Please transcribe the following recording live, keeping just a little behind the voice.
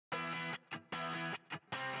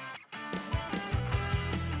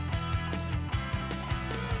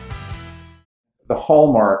the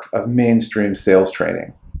hallmark of mainstream sales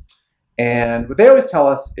training. And what they always tell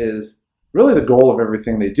us is really the goal of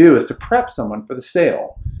everything they do is to prep someone for the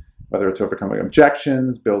sale, whether it's overcoming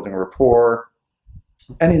objections, building rapport,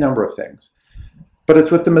 any number of things. But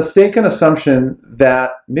it's with the mistaken assumption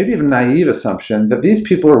that, maybe even naive assumption, that these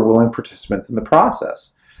people are willing participants in the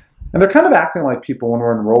process. And they're kind of acting like people when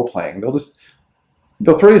we're in role playing.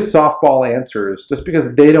 They'll throw you softball answers just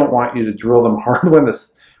because they don't want you to drill them hard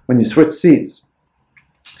when you switch seats.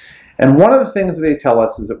 And one of the things that they tell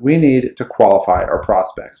us is that we need to qualify our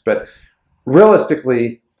prospects. But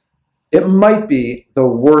realistically, it might be the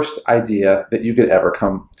worst idea that you could ever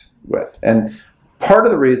come with. And part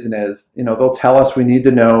of the reason is, they'll tell us we need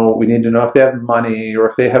to know if they have money or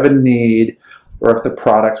if they have a need or if the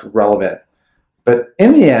product's relevant. But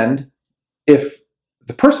in the end, if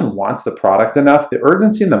the person wants the product enough, the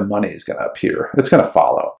urgency and the money is going to appear. It's going to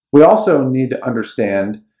follow. We also need to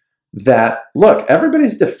understand that, look,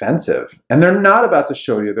 everybody's defensive and they're not about to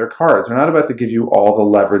show you their cards. They're not about to give you all the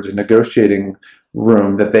leverage and negotiating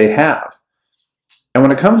room that they have. And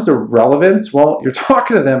when it comes to relevance, well, you're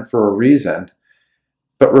talking to them for a reason.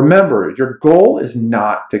 But remember, your goal is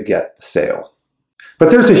not to get the sale. But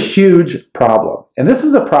there's a huge problem. And this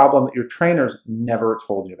is a problem that your trainers never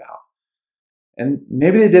told you about. And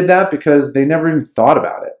maybe they did that because they never even thought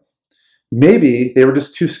about it. Maybe they were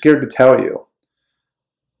just too scared to tell you.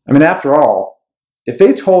 I mean, after all, if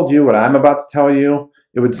they told you what I'm about to tell you,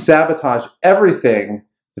 it would sabotage everything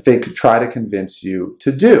that they could try to convince you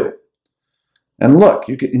to do. And look,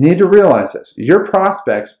 you need to realize this. Your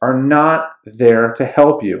prospects are not there to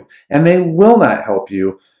help you, and they will not help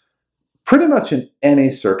you pretty much in any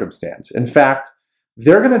circumstance. In fact,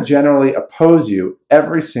 they're going to generally oppose you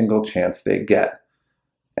every single chance they get.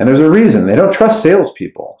 And there's a reason. They don't trust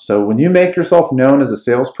salespeople. So when you make yourself known as a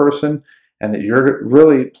salesperson and that you're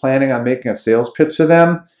really planning on making a sales pitch to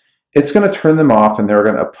them, it's going to turn them off and they're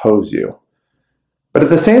going to oppose you. But at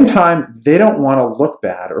the same time, they don't want to look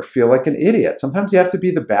bad or feel like an idiot. Sometimes you have to be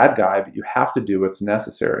the bad guy, but you have to do what's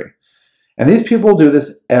necessary. And these people do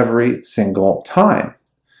this every single time.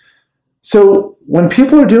 So when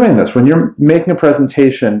people are doing this, when you're making a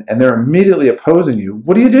presentation and they're immediately opposing you,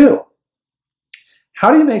 what do?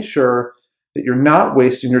 How do you make sure that you're not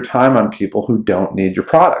wasting your time on people who don't need your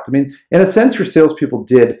product? I mean, in a sense, your salespeople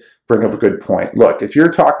did bring up a good point. Look, if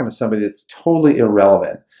you're talking to somebody that's totally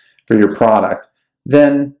irrelevant for your product,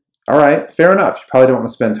 then all right, fair enough. You probably don't want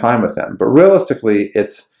to spend time with them. But realistically,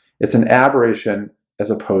 it's an aberration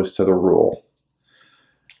as opposed to the rule.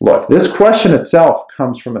 Look, this question itself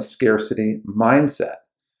comes from a scarcity mindset.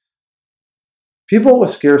 People with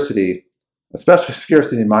scarcity, especially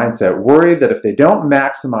scarcity mindset, worry that if they don't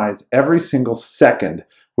maximize every single second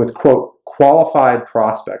with, quote, qualified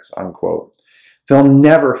prospects, unquote, they'll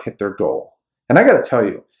never hit their goal. And I got to tell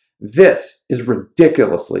you, this is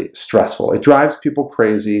ridiculously stressful. It drives people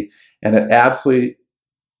crazy and it absolutely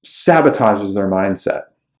sabotages their mindset.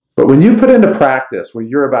 But when you put into practice what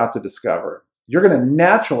you're about to discover, you're going to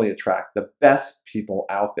naturally attract the best people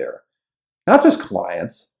out there. Not just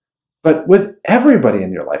clients, but with everybody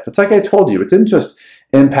in your life. It's like I told you, it didn't just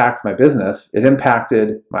impact my business. It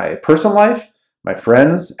impacted my personal life, my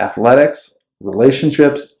friends, athletics,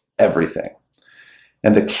 relationships, everything.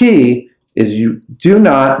 And the key is you do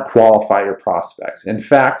not qualify your prospects. In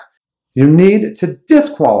fact, you need to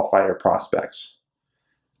disqualify your prospects.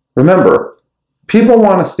 Remember, people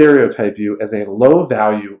want to stereotype you as a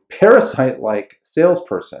low-value, parasite-like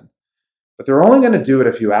salesperson, but they're only going to do it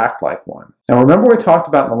if you act like one. Now, remember we talked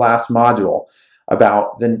about in the last module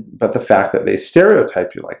about the fact that they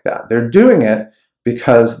stereotype you like that. They're doing it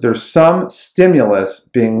because there's some stimulus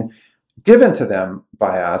being given to them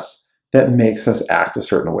by us that makes us act a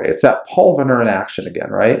certain way. It's that pulvener in action again,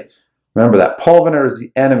 right? Remember that pulvener is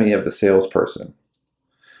the enemy of the salesperson.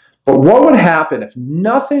 But what would happen if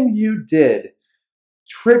nothing you did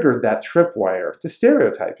triggered that tripwire to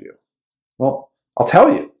stereotype you? Well, I'll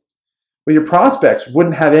tell you. Well, your prospects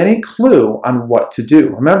wouldn't have any clue on what to do.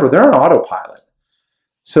 Remember, they're on autopilot.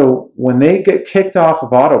 So when they get kicked off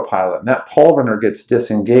of autopilot and that pulvener gets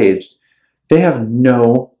disengaged, they have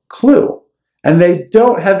no clue. And they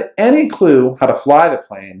don't have any clue how to fly the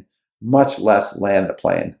plane, much less land the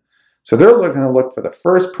plane. So they're going to look for the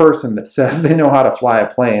first person that says they know how to fly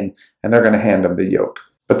a plane, and they're going to hand them the yoke.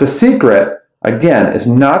 But the secret, again, is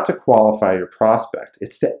not to qualify your prospect.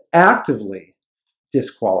 It's to actively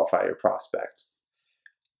disqualify your prospect.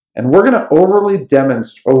 And we're going to overtly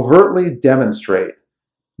demonstrate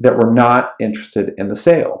that we're not interested in the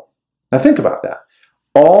sale. Now think about that.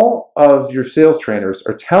 All of your sales trainers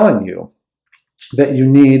are telling you that you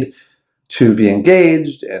need to be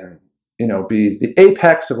engaged and be the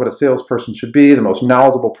apex of what a salesperson should be, the most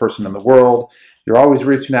knowledgeable person in the world. You're always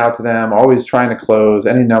reaching out to them, always trying to close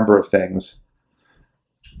any number of things.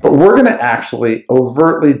 But we're going to actually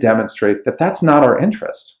overtly demonstrate that that's not our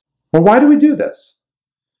interest. Well, why do we do this?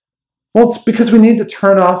 Well, it's because we need to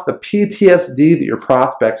turn off the PTSD that your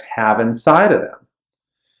prospects have inside of them.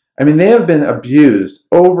 I mean, they have been abused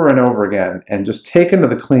over and over again and just taken to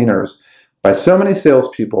the cleaners by so many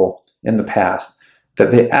salespeople in the past that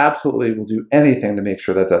they absolutely will do anything to make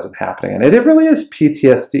sure that doesn't happen. And it really is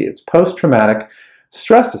PTSD. It's post-traumatic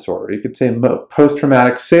stress disorder. You could say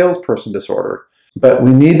post-traumatic salesperson disorder. But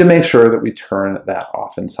we need to make sure that we turn that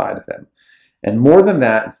off inside of them. And more than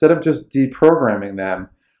that, instead of just deprogramming them,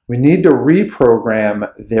 we need to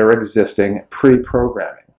reprogram their existing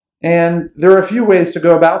pre-programming. And there are a few ways to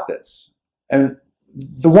go about this. And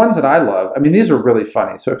the ones that I love, I mean, these are really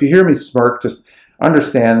funny. So if you hear me smirk, just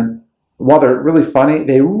understand, while they're really funny,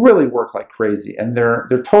 they really work like crazy. And they're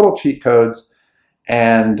total cheat codes,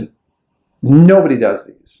 and nobody does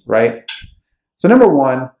these, right? So number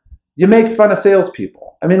one, you make fun of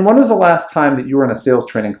salespeople. I mean, when was the last time that you were in a sales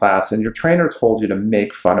training class and your trainer told you to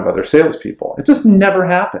make fun of other salespeople? It just never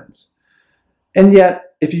happens. And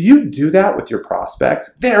yet, if you do that with your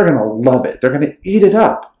prospects, they're going to love it. They're going to eat it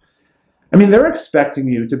up. I mean, they're expecting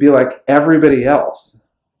you to be like everybody else.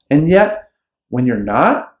 And yet, when you're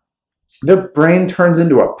not, their brain turns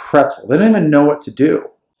into a pretzel. They don't even know what to do.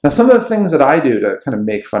 Now, some of the things that I do to kind of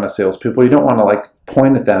make fun of salespeople, you don't want to like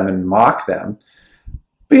point at them and mock them,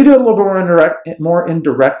 but you do it a little bit more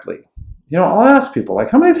indirectly. I'll ask people,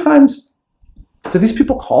 like, how many times do these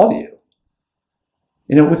people call you?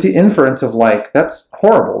 With the inference of like, that's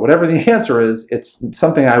horrible. Whatever the answer is, it's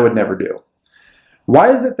something I would never do.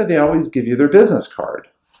 Why is it that they always give you their business card?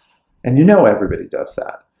 And everybody does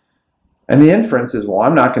that. And the inference is, well,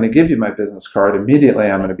 I'm not going to give you my business card. Immediately,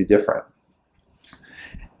 I'm going to be different.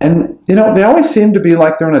 And, they always seem to be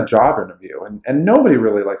like they're in a job interview. And nobody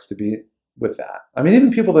really likes to be with that. I mean,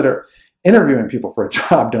 even people that are interviewing people for a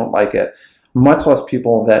job don't like it, much less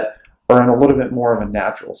people that are in a little bit more of a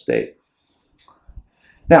natural state.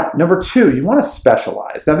 Now, number two, you want to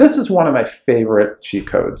specialize. Now, this is one of my favorite cheat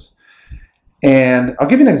codes. And I'll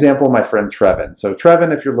give you an example of my friend Trevin. So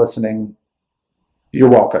Trevin, if you're listening, you're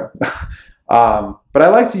welcome. But I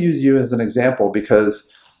like to use you as an example because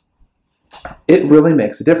it really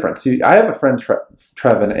makes a difference. See, I have a friend,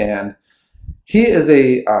 Trevin, and he is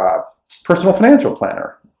a personal financial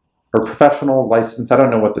planner or professional license. I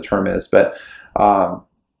don't know what the term is, but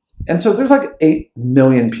and so there's like 8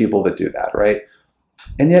 million people that do that, right?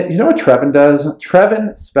 And yet, what Trevin does?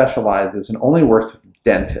 Trevin specializes and only works with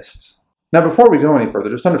dentists. Now, before we go any further,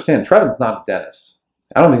 just understand, Trevin's not a dentist.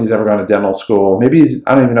 I don't think he's ever gone to dental school. Maybe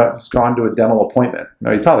I don't even know if he's gone to a dental appointment.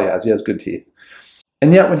 No, he probably has. He has good teeth.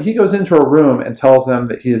 And yet, when he goes into a room and tells them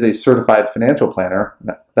that he is a certified financial planner,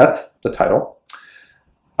 that's the title,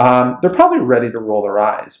 they're probably ready to roll their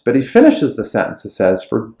eyes. But he finishes the sentence. It says,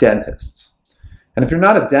 for dentists. And if you're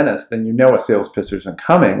not a dentist, then a sales pitch isn't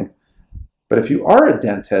coming. But if you are a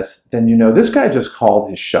dentist, then this guy just called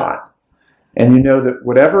his shot. And that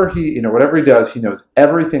whatever he does, he knows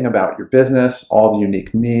everything about your business, all the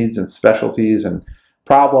unique needs and specialties and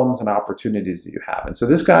problems and opportunities that you have. And so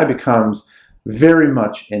this guy becomes very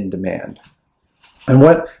much in demand. And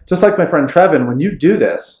just like my friend Trevin, when you do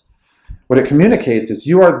this, what it communicates is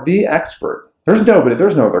you are the expert. There's no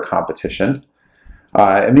other competition.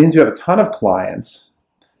 It means you have a ton of clients.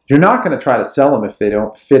 You're not going to try to sell them if they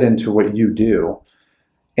don't fit into what you do.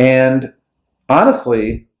 And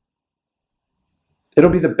honestly, it'll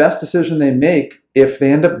be the best decision they make if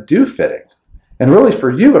they end up fitting. And really for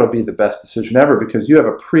you, it'll be the best decision ever because you have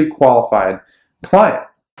a pre-qualified client.